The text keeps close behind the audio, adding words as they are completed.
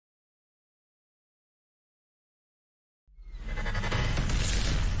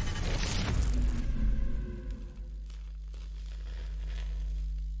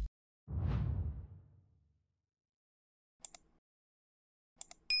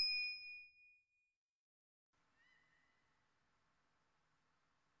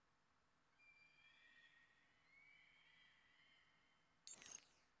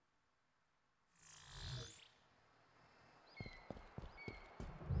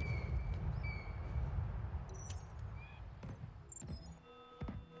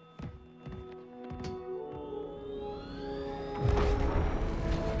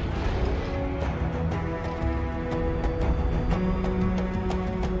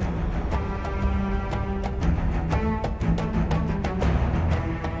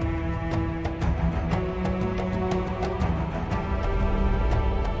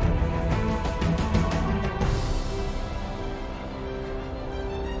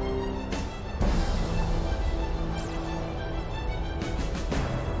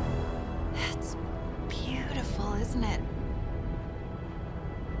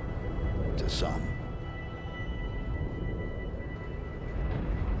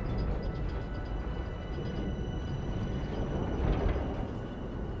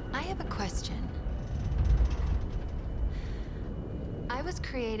a question. I was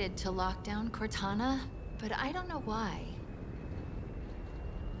created to lock down Cortana, but I don't know why.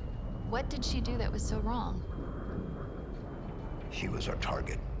 What did she do that was so wrong? She was our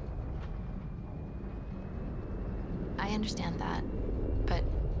target. I understand that, but...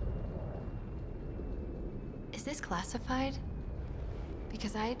 is this classified?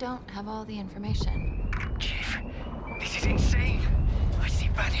 Because I don't have all the information. Chief, this is insane. I see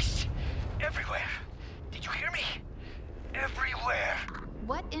baddies everywhere. Did you hear me? Everywhere.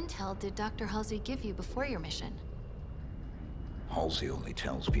 What intel did Dr. Halsey give you before your mission? Halsey only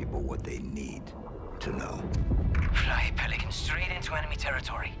tells people what they need to know. Fly Pelican straight into enemy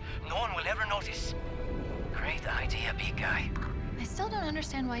territory. No one will ever notice. Great idea, big guy. I still don't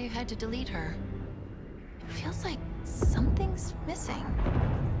understand why you had to delete her. It feels like something's missing.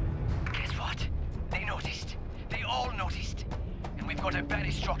 Guess what? They noticed. They all noticed. And we've got a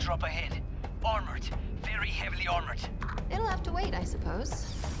baddie structure up ahead. Armored. Very heavily armored. It'll have to wait, I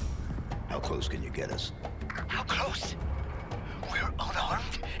suppose. How close can you get us? How close? We're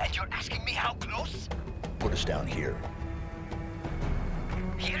unarmed, and you're asking me how close? Put us down here.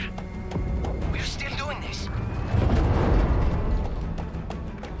 Here? We're still doing this.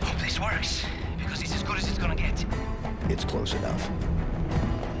 Hope this works, because it's as good as it's gonna get. It's close enough.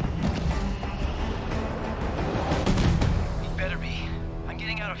 It better be. I'm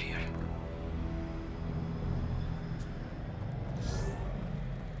getting out of here.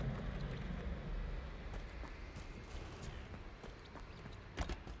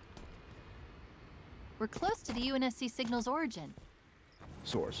 We're close to the UNSC signal's origin.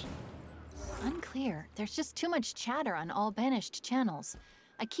 Source. Unclear. There's just too much chatter on all banished channels.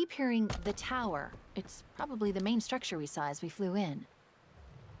 I keep hearing the tower. It's probably the main structure we saw as we flew in.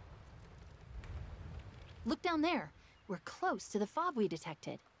 Look down there. We're close to the fob we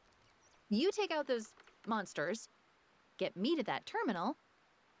detected. You take out those monsters, get me to that terminal,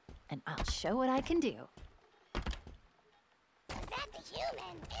 and I'll show what I can do. Is that the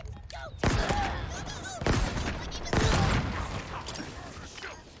human? It's go time!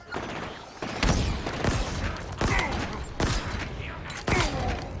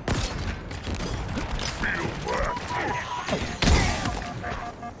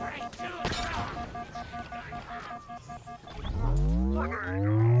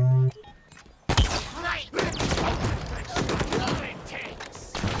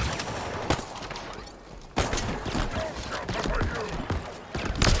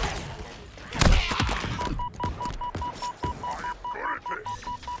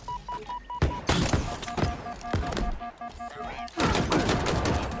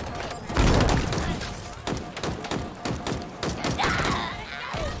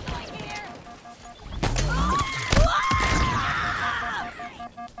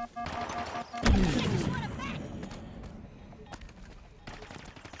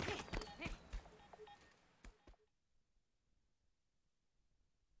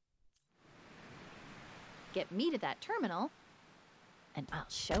 Get me to that terminal, and I'll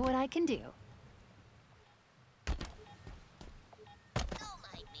show what I can do. Don't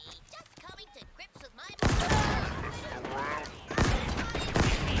mind me, just coming to grips with my...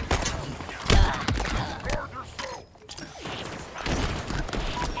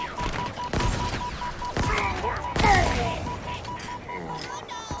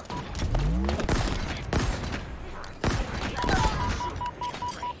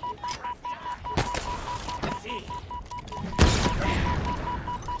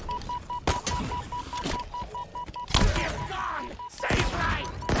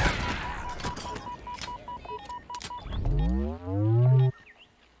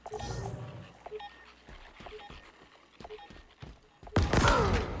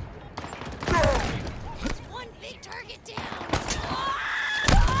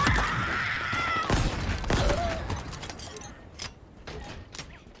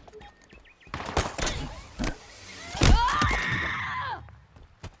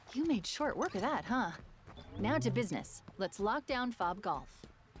 Short work of that, huh? Now to business. Let's lock down Fob Golf.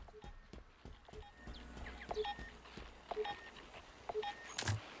 I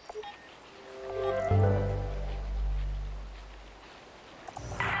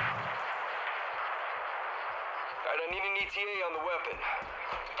need an ETA on the weapon.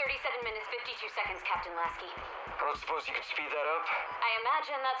 37 minutes, 52 seconds, Captain Lasky. I don't suppose you could speed that up? I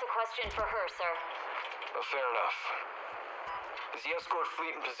imagine that's a question for her, sir. Well, fair enough. Is the escort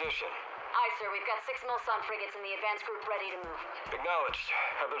fleet in position? Aye, sir. We've got 6 Milson frigates in the advance group ready to move. Acknowledged.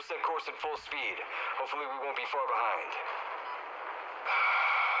 Have them set course at full speed. Hopefully we won't be far behind.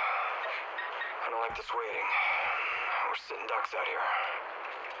 I don't like this waiting. We're sitting ducks out here.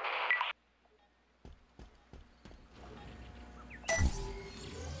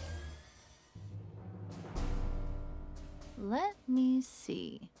 me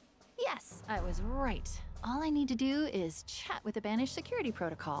see. Yes, I was right. All I need to do is chat with the banished security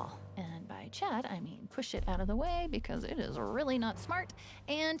protocol. And by chat, I mean push it out of the way because it is really not smart.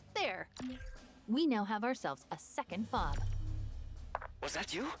 And there. We now have ourselves a second fob. Was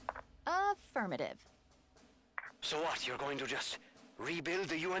that you? Affirmative. So what, you're going to just rebuild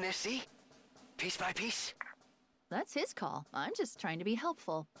the UNSC? Piece by piece? That's his call. I'm just trying to be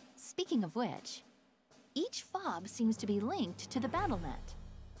helpful. Speaking of which, each fob seems to be linked to the BattleNet.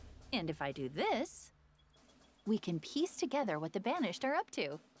 And if I do this, we can piece together what the banished are up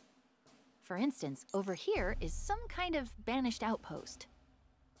to. For instance, over here is some kind of banished outpost.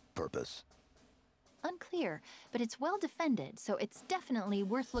 Purpose? Unclear, but it's well defended, so it's definitely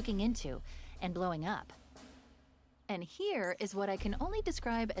worth looking into and blowing up. And here is what I can only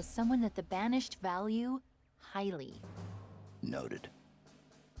describe as someone that the banished value highly. Noted.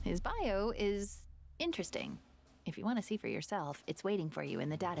 His bio is interesting. If you want to see for yourself, it's waiting for you in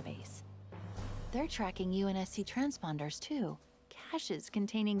the database. They're tracking UNSC transponders too. Caches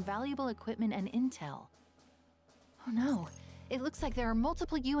containing valuable equipment and intel. Oh no, it looks like there are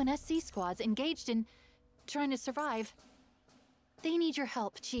multiple UNSC squads engaged in trying to survive. They need your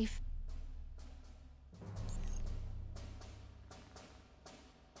help, Chief.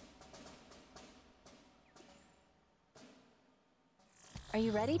 Are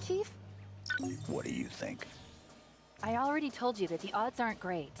you ready, Chief? What do you think? I already told you that the odds aren't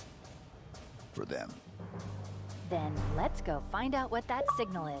great. For them. Then let's go find out what that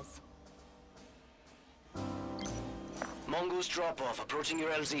signal is. Mongoose drop-off approaching your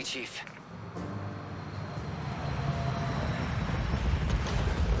LZ, Chief.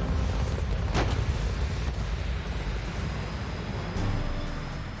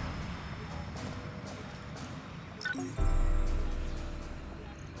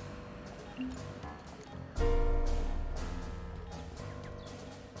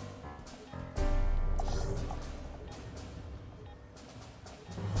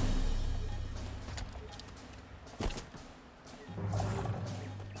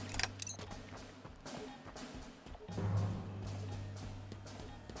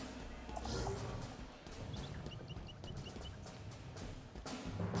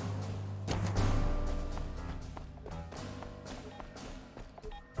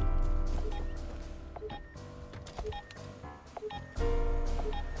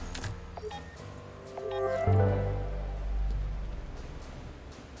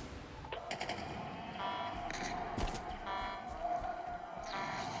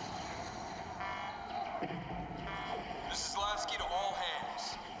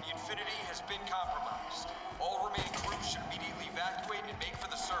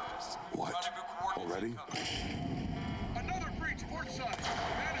 Already? Another breach portside.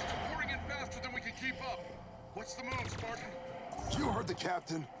 Managed to pouring in faster than we can keep up. What's the move, Spartan? You heard the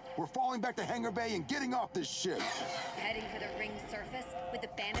captain. We're falling back to Hangar Bay and getting off this ship. Heading for the ring surface with the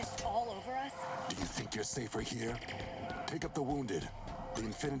banished all over us? Do you think you're safer here? Pick up the wounded. The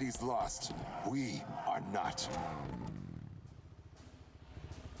Infinity's lost. We are not.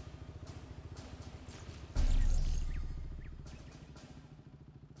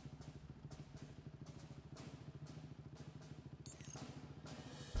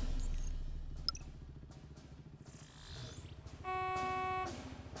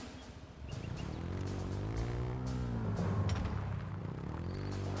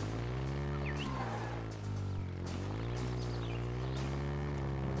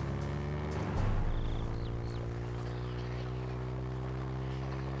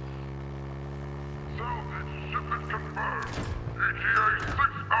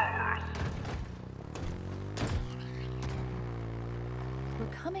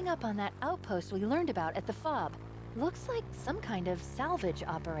 Coming up on that outpost we learned about at the FOB. Looks like some kind of salvage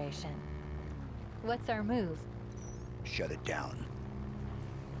operation. What's our move? Shut it down.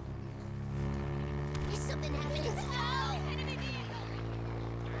 Is something happening? Oh! Enemy vehicle!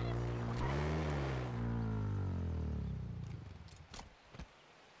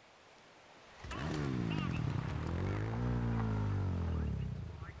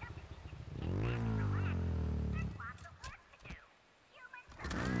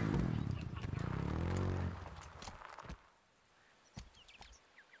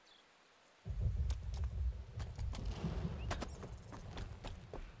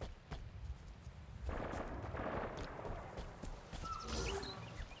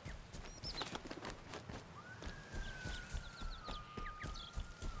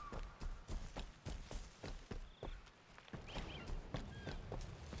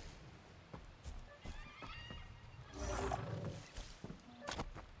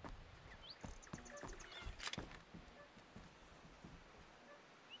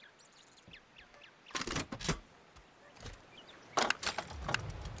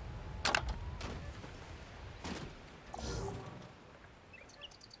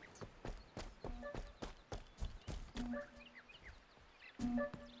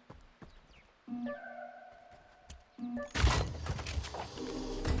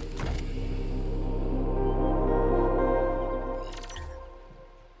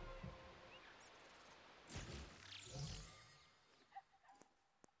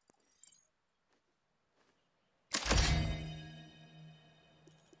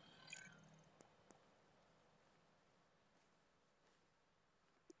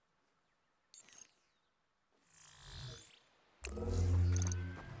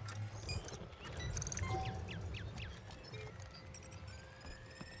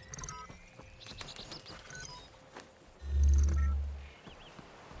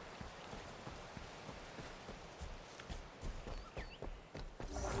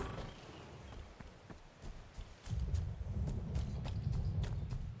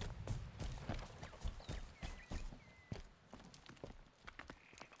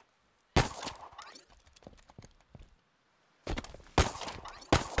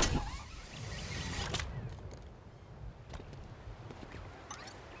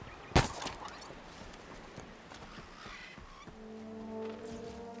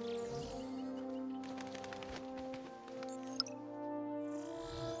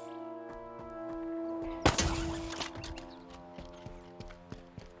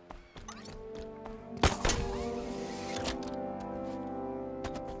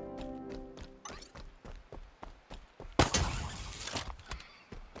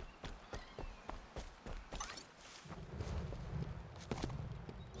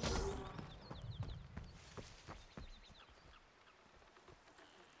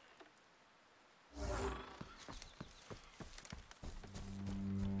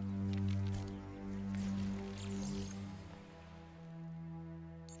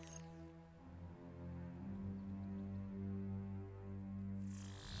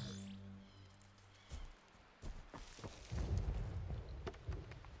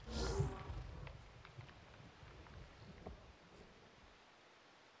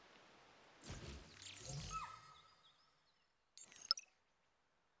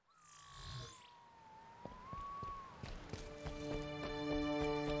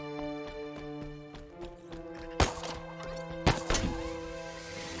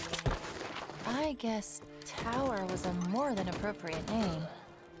 I guess Tower was a more than appropriate name.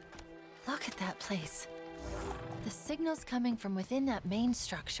 Look at that place. The signal's coming from within that main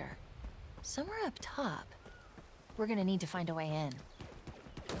structure. Somewhere up top. We're gonna need to find a way in.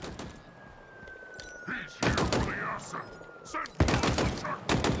 He's here for the asset. Send forth the check.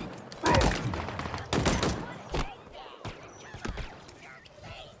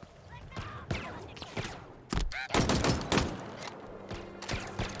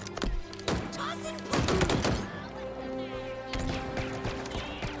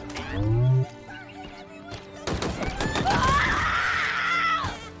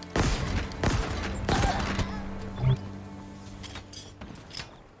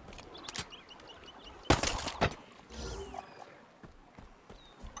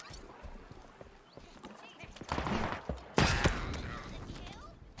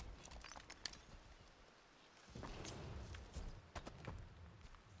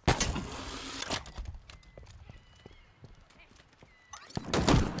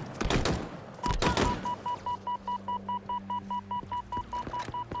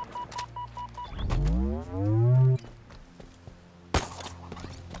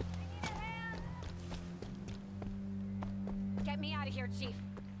 Get me out of here, Chief.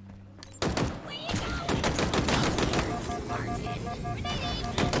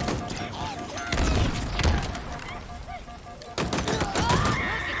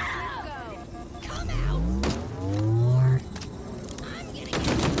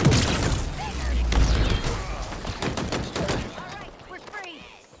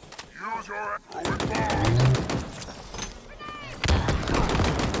 Use your throwing bomb.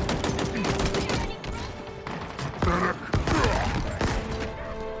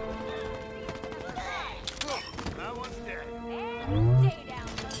 That one's dead. And stay down.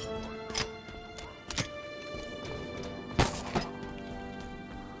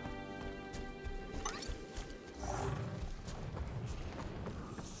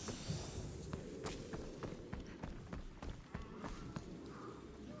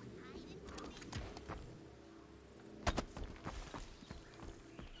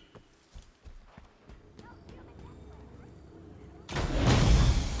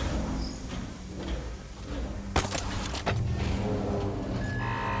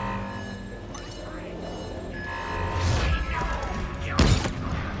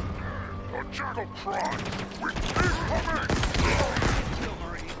 The jackal cry. We keep coming.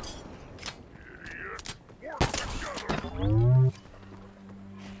 Idiot. Work together.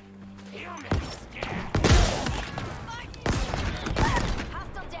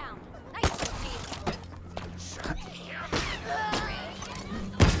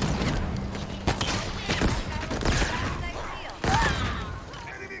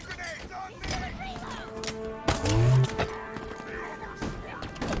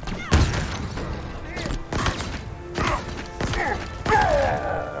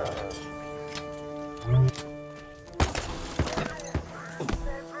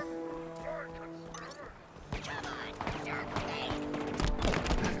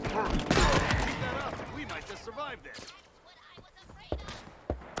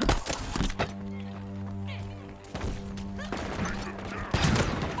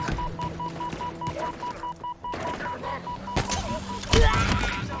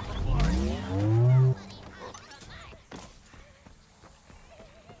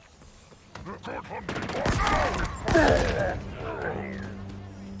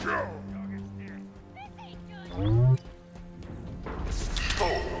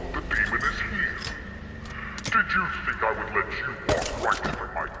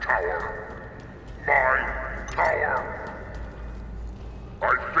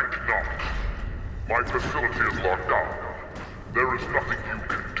 My facility is locked down. There is nothing you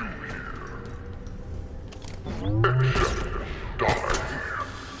can do here. Except die.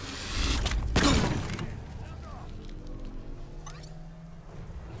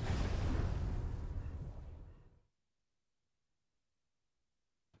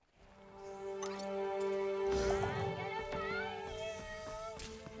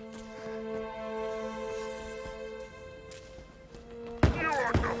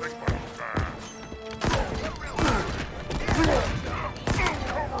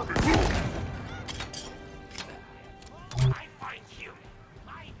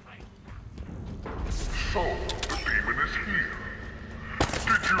 So, the demon is here.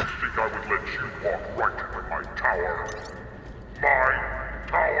 Did you think I would let you walk right into my tower? My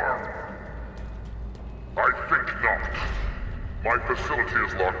tower? I think not. My facility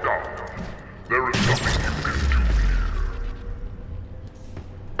is locked down. There is nothing you can do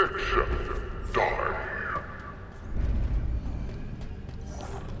here. Except die.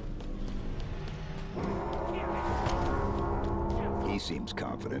 He seems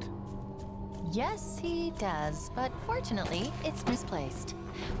confident. Yes, he does, but fortunately, it's misplaced.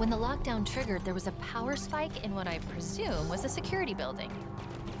 When the lockdown triggered, there was a power spike in what I presume was a security building.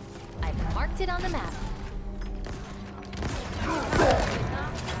 I've marked it on the map.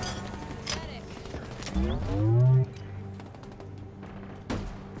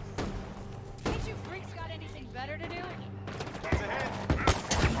 Ain't you freaks got anything better to do?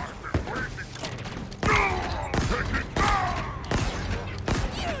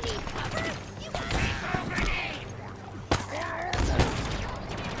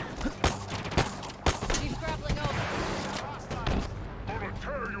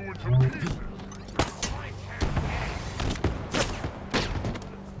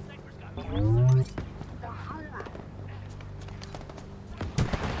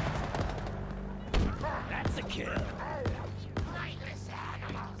 That's a kill.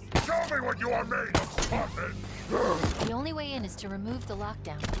 Tell me what you are made of, Spartan! The only way in is to remove the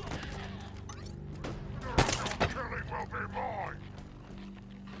lockdown. Killing will be mine!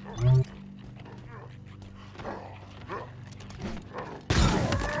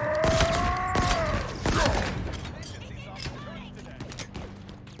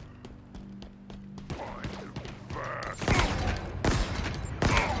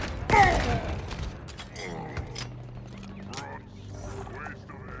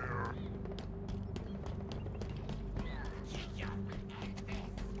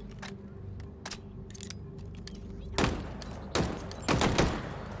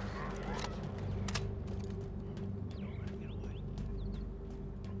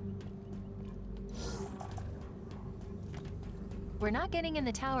 We're not getting in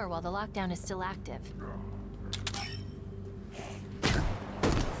the tower while the lockdown is still active.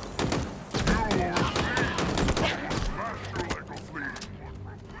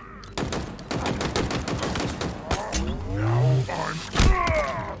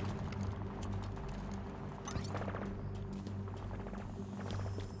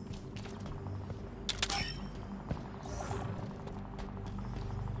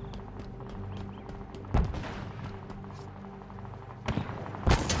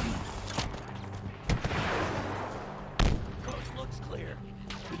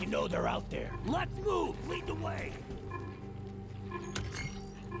 You know they're out there. Let's move! Lead the way!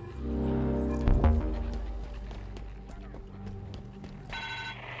 The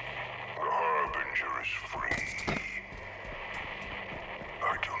Harbinger is free.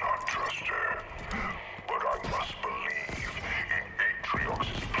 I do not trust her, but I must believe in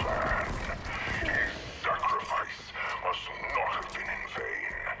Atriox's plan. His sacrifice must not have been in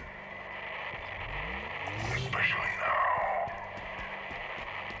vain. Especially now.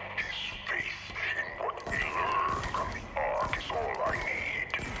 His faith in what we learn from the Ark is all I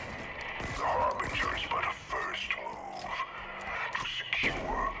need. The Harbinger is but a first move to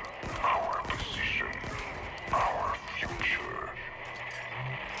secure our position, our future.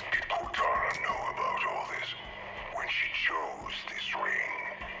 Did Cortana know about all this when she chose this ring?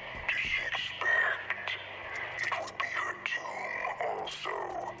 Did she expect it would be her doom also?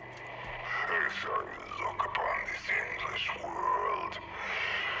 As I look upon this endless world,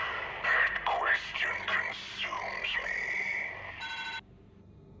 that question consumes me.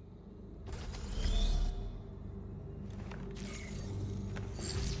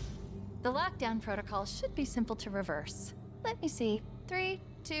 The lockdown protocol should be simple to reverse. Let me see. 3,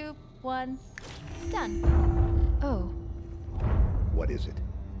 2, 1. Done. Oh, What is it?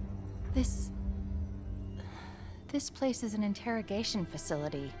 This place is an interrogation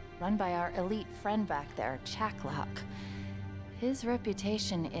facility run by our elite friend back there, Chaklock. His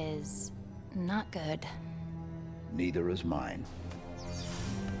reputation is not good. Neither is mine.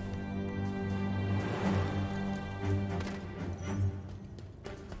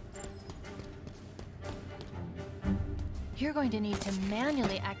 You're going to need to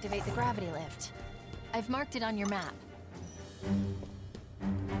manually activate the gravity lift. I've marked it on your map.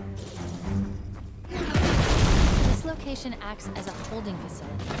 This location acts as a holding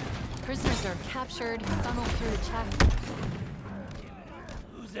facility. Prisoners are captured, funneled through the check.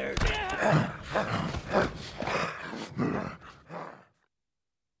 Loser!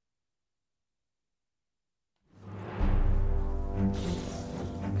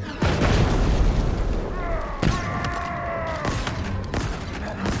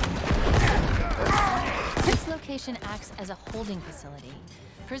 This location acts as a holding facility.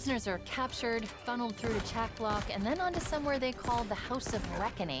 Prisoners are captured, funneled through the check block, and then onto somewhere they call the House of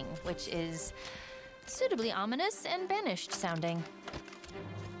Reckoning, which is suitably ominous and banished sounding.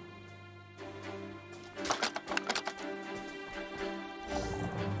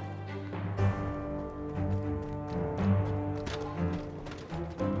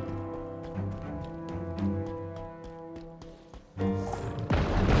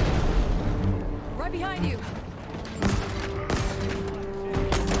 Right behind you.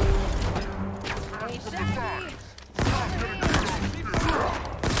 Hey, Shaggy!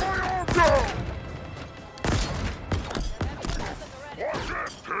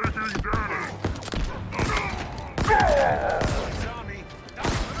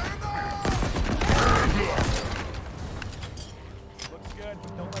 Looks good.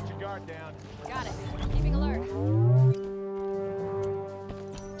 Don't let your guard down. Got it. Keeping alert.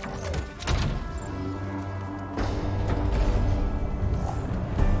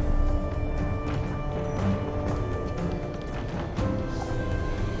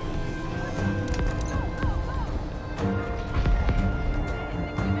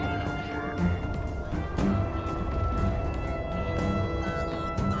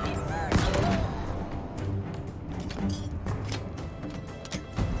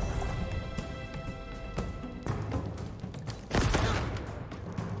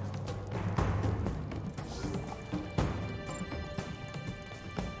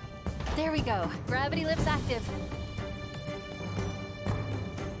 There we go. Gravity lift's active.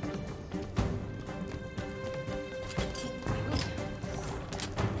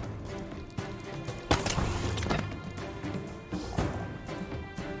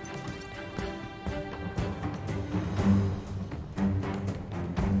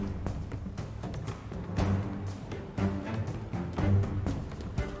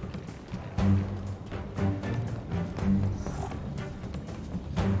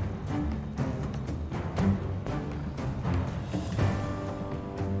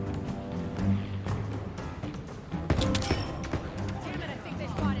 Damn it, I think they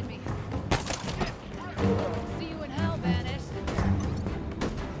spotted me. See you in hell, Banis.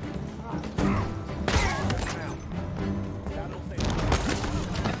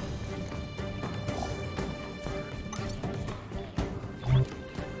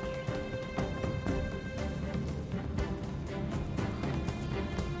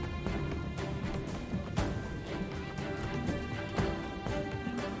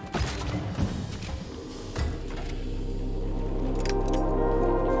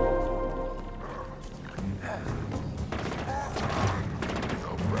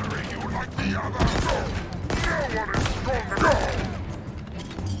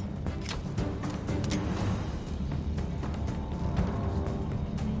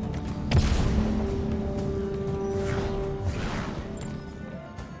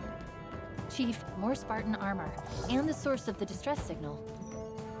 Chief, more Spartan armor, and the source of the distress signal.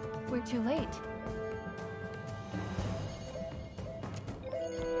 We're too late.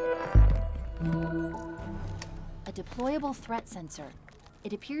 A deployable threat sensor.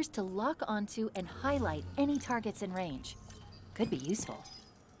 It appears to lock onto and highlight any targets in range. Could be useful.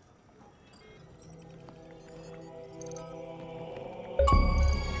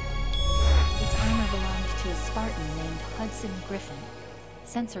 This armor belonged to a Spartan named Hudson Griffin.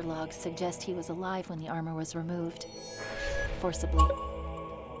 Sensor logs suggest he was alive when the armor was removed. Forcibly.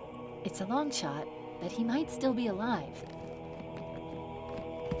 It's a long shot, but he might still be alive.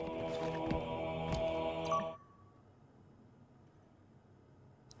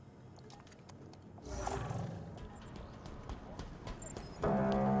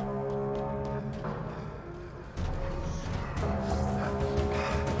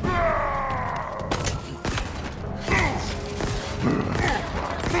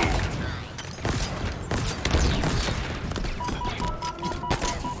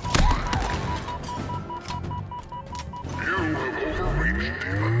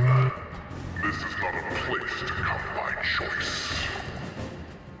 has become my choice.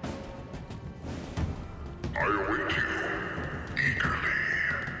 I await you eagerly.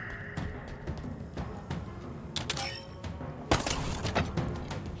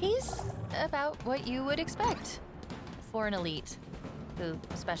 He's about what you would expect for an elite who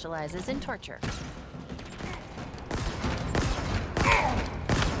specializes in torture.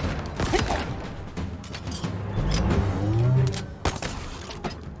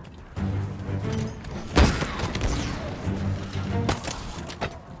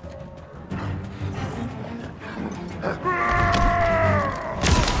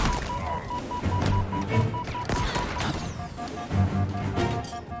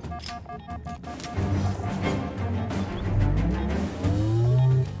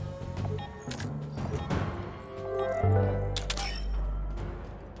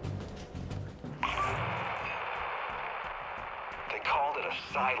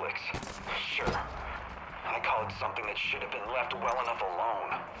 Sure. I call it something that should have been left well enough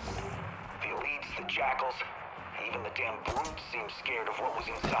alone. The elites, the jackals, even the damn brutes seemed scared of what was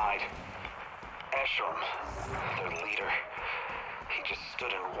inside. Eshram, their leader, he just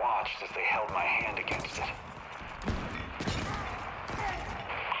stood and watched as they held my hand against it.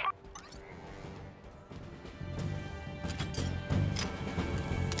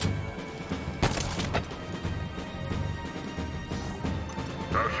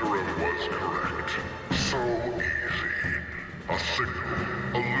 Eshram was correct. So easy. A signal,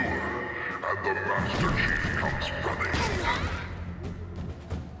 a lure, and the Master Chief comes running.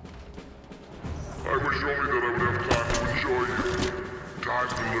 I wish only that I would have time to enjoy you. Time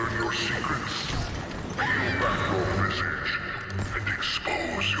to learn your secrets. Peel back your visage and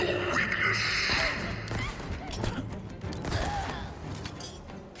expose your weakness.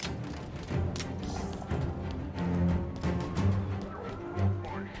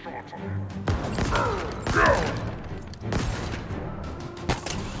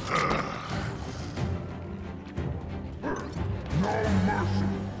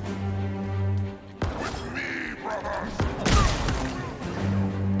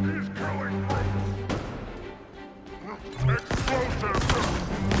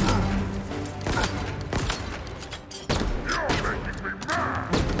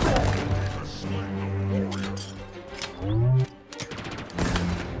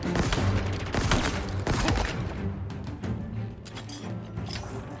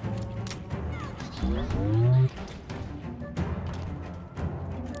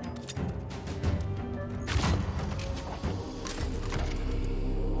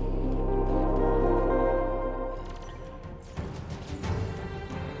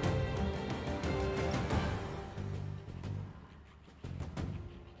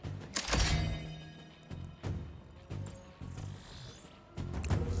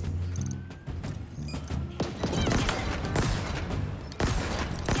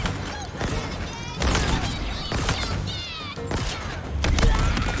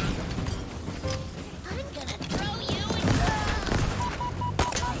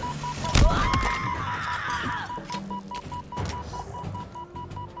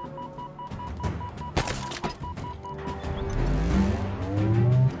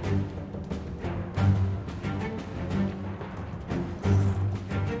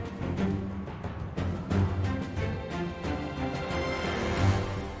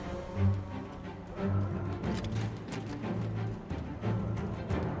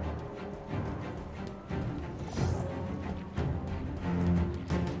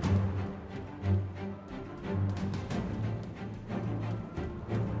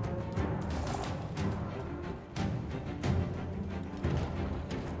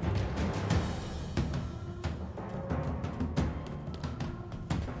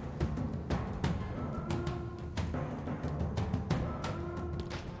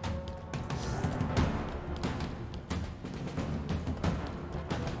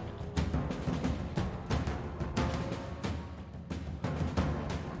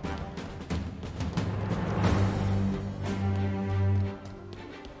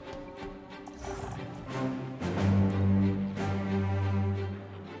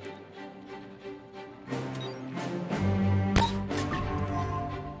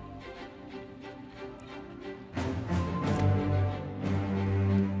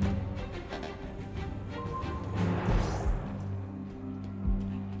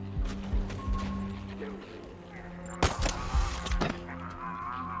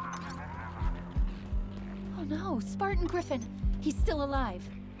 No, Spartan Griffin. He's still alive.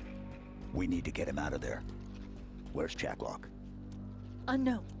 We need to get him out of there. Where's Jacklock?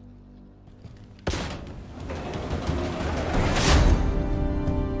 Unknown.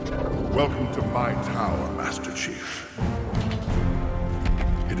 Welcome to my tower, Master Chief.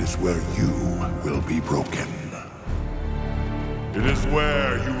 It is where you will be broken. It is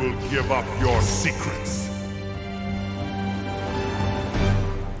where you will give up your secrets.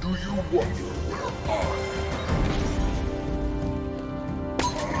 Do you wonder where I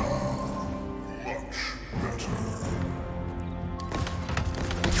am? Much better.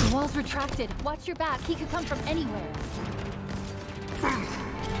 The wall's retracted. Watch your back. He could come from anywhere.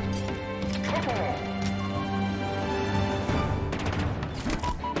 Come on!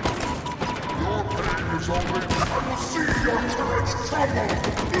 Your pain is only... I will see your turrets crumble!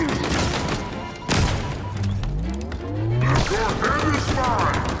 Your head is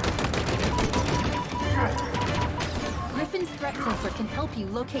mine! Griffin's threat sensor can help you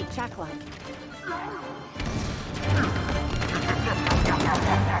locate Jacklock.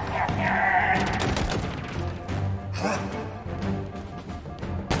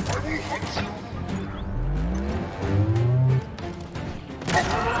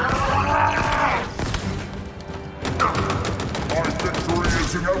 My victory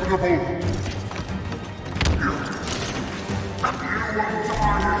is inevitable. You will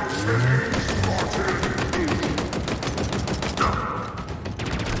die in chains, Martin.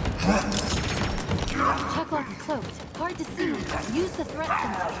 Jacklock's cloaked. Hard to see. Use the threat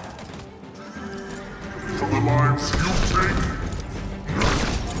sensor. For the lives you take.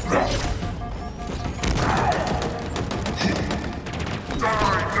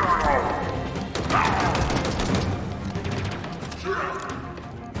 Die now!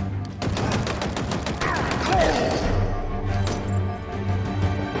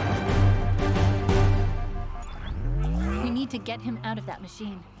 We need to get him out of that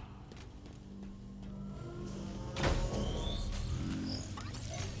machine.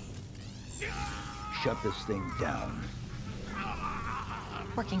 Shut this thing down.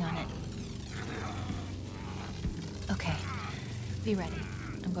 Working on it. Okay. Be ready.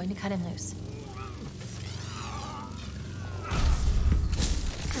 I'm going to cut him loose.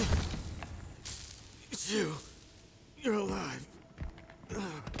 It's you. You're alive.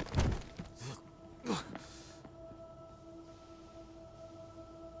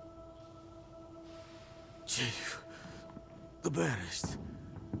 Chief. The Banished.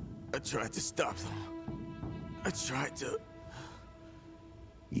 I tried to stop them. I tried to...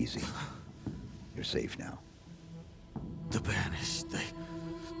 Easy. You're safe now. The Banished,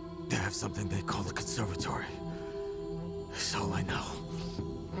 they have something they call the Conservatory. That's all I know.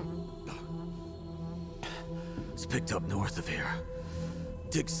 It's picked up north of here.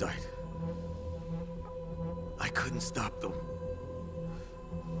 Dig site. I couldn't stop them.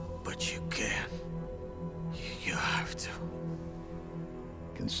 But you can. You have to.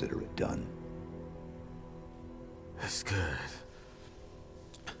 Consider it done. That's good.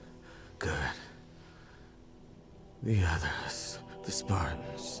 Good. The others, the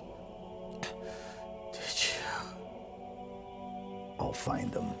Spartans. Did you? I'll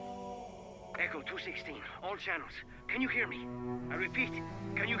find them. Echo 216, all channels. Can you hear me? I repeat,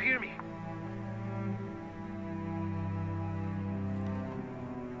 can you hear me?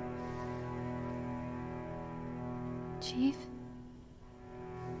 Chief?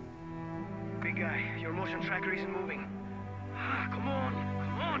 Big guy, your motion tracker isn't moving. Ah, come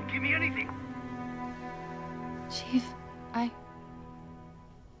on, give me anything. Chief,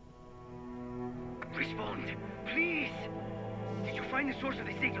 Respond, please. Did you find the source of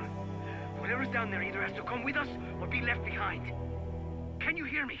the signal? Whatever's down there either has to come with us or be left behind. Can you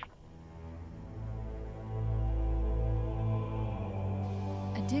hear me?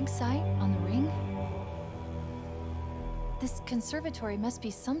 A dig site on the ring? This conservatory must be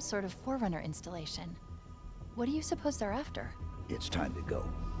some sort of Forerunner installation. What do you suppose they're after? It's time to go.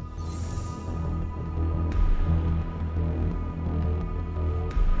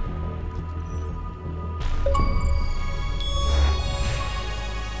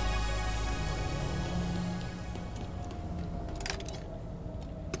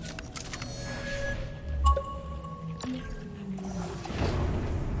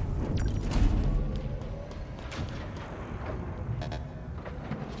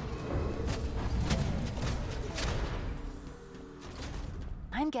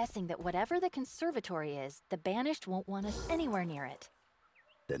 I'm guessing that whatever the conservatory is, the Banished won't want us anywhere near it.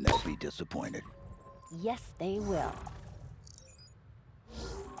 Then they'll be disappointed. Yes, they will.